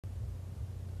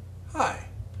Hi,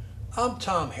 I'm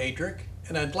Tom Hadrick,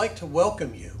 and I'd like to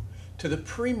welcome you to the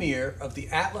premiere of the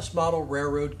Atlas Model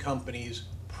Railroad Company's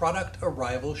Product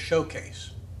Arrival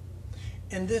Showcase.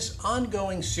 In this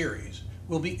ongoing series,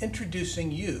 we'll be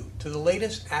introducing you to the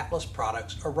latest Atlas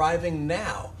products arriving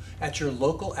now at your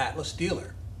local Atlas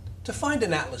dealer. To find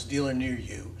an Atlas dealer near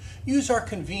you, use our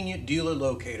convenient dealer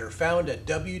locator found at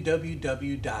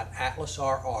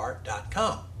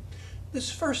www.atlasrr.com. This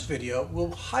first video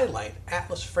will highlight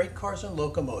Atlas freight cars and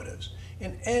locomotives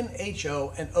in N,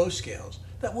 HO, and O scales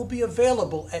that will be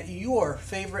available at your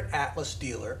favorite Atlas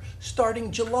dealer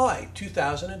starting July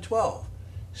 2012.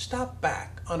 Stop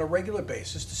back on a regular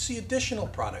basis to see additional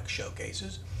product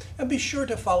showcases, and be sure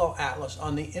to follow Atlas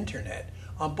on the internet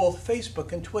on both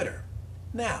Facebook and Twitter.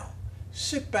 Now,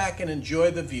 sit back and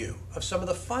enjoy the view of some of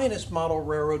the finest model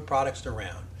railroad products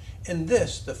around in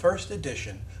this, the first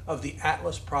edition of the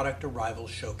Atlas Product Arrival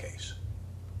Showcase.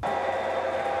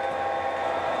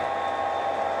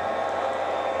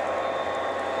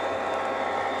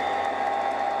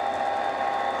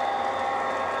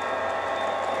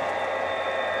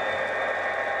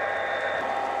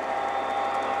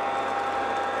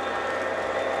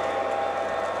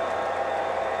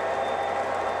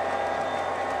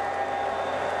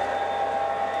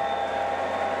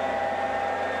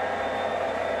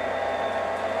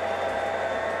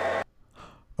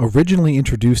 Originally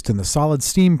introduced in the solid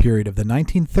steam period of the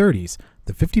 1930s,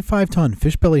 the 55-ton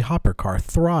fishbelly hopper car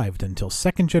thrived until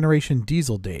second-generation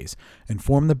diesel days and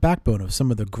formed the backbone of some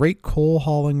of the great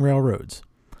coal-hauling railroads.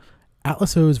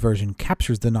 Atlas O's version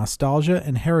captures the nostalgia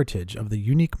and heritage of the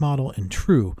unique model in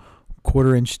true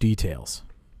quarter-inch details.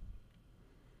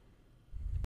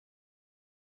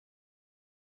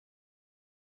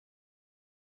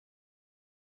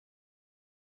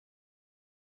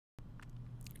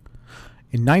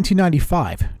 In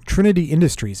 1995, Trinity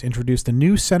Industries introduced a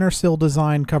new center sill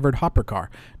design covered hopper car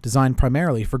designed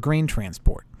primarily for grain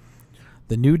transport.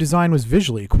 The new design was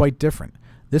visually quite different.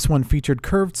 This one featured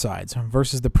curved sides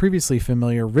versus the previously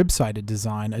familiar rib-sided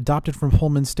design adopted from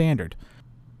Pullman Standard.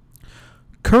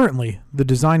 Currently, the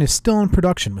design is still in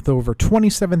production with over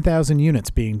 27,000 units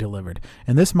being delivered,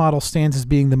 and this model stands as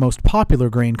being the most popular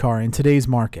grain car in today's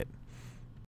market.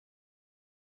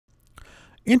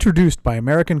 Introduced by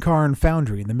American Car and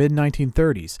Foundry in the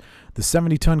mid-1930s, the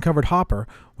 70-ton covered hopper,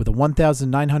 with a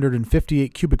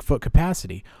 1,958 cubic foot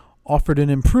capacity, offered an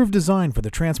improved design for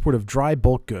the transport of dry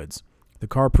bulk goods. The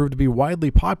car proved to be widely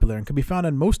popular and could be found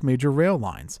on most major rail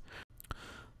lines.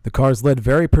 The cars led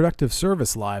very productive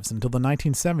service lives until the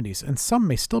 1970s, and some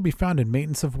may still be found in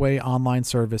maintenance of way online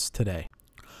service today.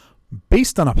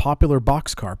 Based on a popular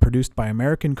boxcar produced by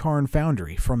American Car and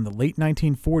Foundry from the late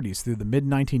 1940s through the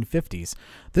mid-1950s,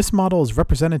 this model is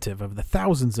representative of the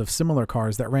thousands of similar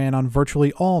cars that ran on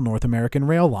virtually all North American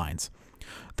rail lines.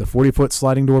 The 40-foot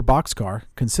sliding door boxcar,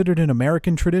 considered an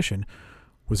American tradition,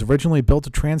 was originally built to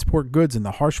transport goods in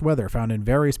the harsh weather found in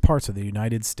various parts of the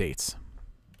United States.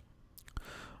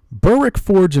 Berwick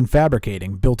Forge and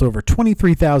Fabricating built over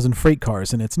 23,000 freight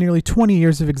cars in its nearly 20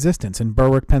 years of existence in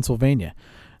Berwick, Pennsylvania.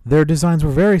 Their designs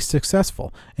were very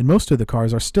successful, and most of the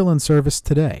cars are still in service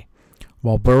today.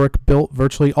 While Berwick built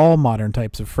virtually all modern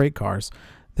types of freight cars,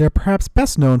 they are perhaps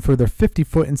best known for their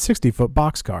 50-foot and 60-foot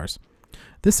boxcars.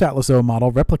 This Atlas O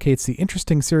model replicates the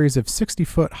interesting series of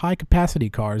 60-foot high-capacity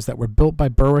cars that were built by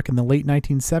Berwick in the late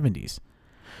 1970s.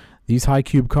 These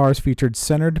high-cube cars featured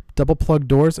centered, double-plug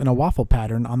doors and a waffle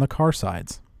pattern on the car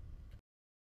sides.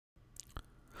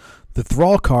 The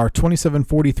Thrall Car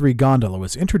 2743 gondola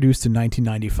was introduced in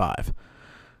 1995.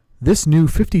 This new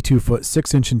 52-foot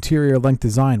 6-inch interior length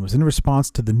design was in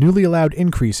response to the newly allowed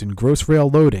increase in gross rail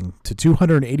loading to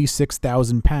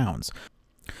 286,000 pounds.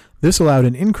 This allowed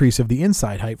an increase of the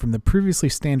inside height from the previously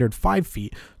standard 5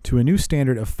 feet to a new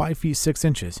standard of 5 feet 6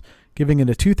 inches, giving it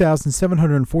a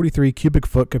 2,743 cubic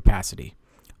foot capacity.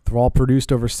 Thrall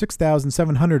produced over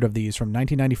 6,700 of these from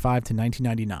 1995 to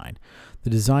 1999. The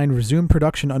design resumed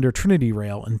production under Trinity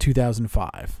Rail in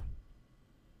 2005.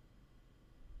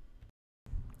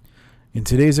 In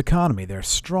today's economy, there are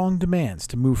strong demands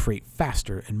to move freight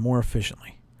faster and more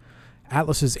efficiently.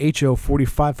 Atlas's HO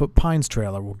 45-foot Pines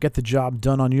trailer will get the job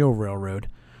done on your railroad.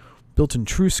 Built in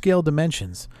true scale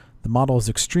dimensions, the model is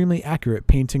extremely accurate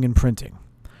painting and printing.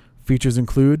 Features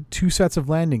include 2 sets of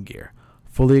landing gear,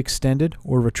 fully extended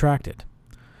or retracted,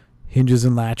 hinges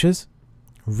and latches,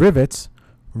 rivets,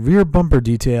 rear bumper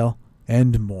detail,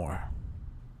 and more.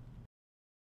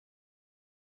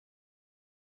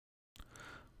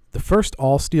 The first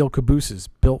all-steel cabooses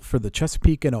built for the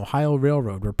Chesapeake and Ohio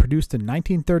Railroad were produced in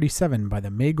 1937 by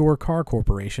the Magor Car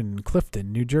Corporation in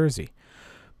Clifton, New Jersey.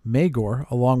 Magor,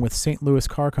 along with St. Louis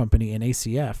Car Company and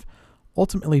ACF,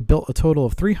 ultimately built a total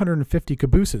of 350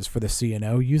 cabooses for the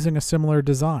C&O using a similar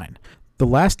design, the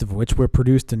last of which were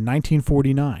produced in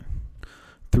 1949.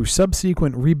 Through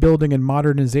subsequent rebuilding and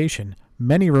modernization,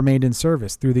 many remained in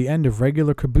service through the end of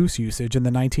regular caboose usage in the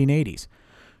 1980s.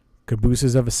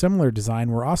 Cabooses of a similar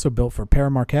design were also built for Pere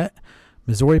Marquette,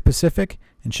 Missouri Pacific,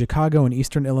 and Chicago and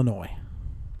Eastern Illinois.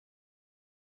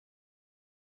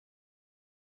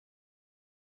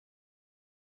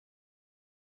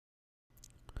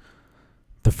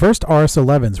 The first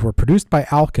RS-11s were produced by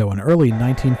Alco in early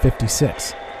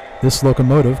 1956. This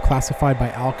locomotive, classified by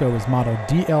Alco as model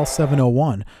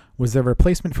DL701, was their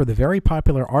replacement for the very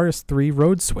popular RS-3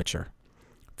 road switcher.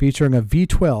 Featuring a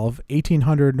V12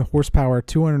 1800 horsepower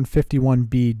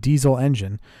 251B diesel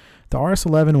engine, the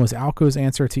RS-11 was Alco's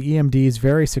answer to EMD's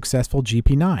very successful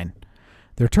GP9.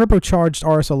 Their turbocharged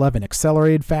RS-11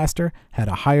 accelerated faster, had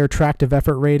a higher tractive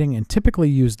effort rating, and typically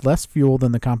used less fuel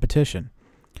than the competition.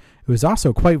 It was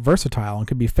also quite versatile and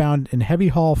could be found in heavy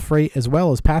haul freight as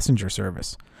well as passenger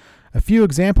service. A few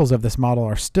examples of this model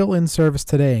are still in service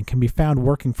today and can be found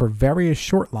working for various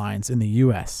short lines in the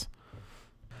U.S.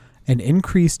 An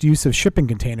increased use of shipping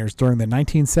containers during the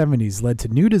 1970s led to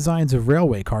new designs of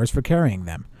railway cars for carrying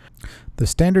them. The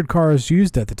standard cars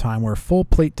used at the time were full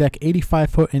plate deck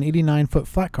 85-foot and 89-foot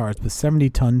flat cars with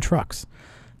 70-ton trucks.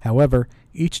 However,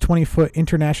 each 20-foot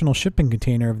international shipping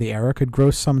container of the era could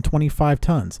gross some 25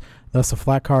 tons, thus a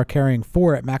flat car carrying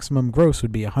 4 at maximum gross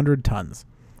would be 100 tons.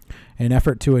 In an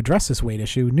effort to address this weight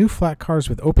issue, new flat cars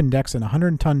with open decks and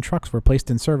 100-ton trucks were placed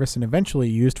in service and eventually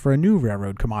used for a new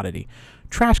railroad commodity,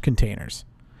 trash containers.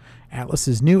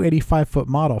 Atlas's new 85-foot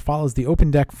model follows the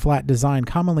open-deck flat design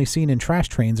commonly seen in trash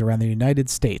trains around the United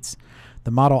States.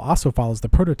 The model also follows the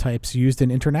prototypes used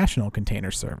in international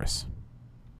container service.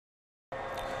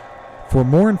 For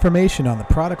more information on the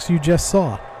products you just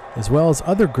saw, as well as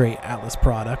other great Atlas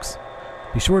products,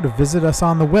 be sure to visit us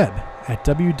on the web at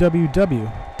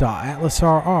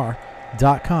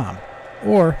www.atlasrr.com,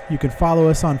 or you can follow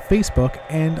us on Facebook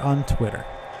and on Twitter.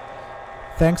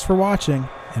 Thanks for watching,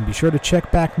 and be sure to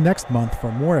check back next month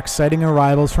for more exciting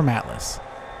arrivals from Atlas.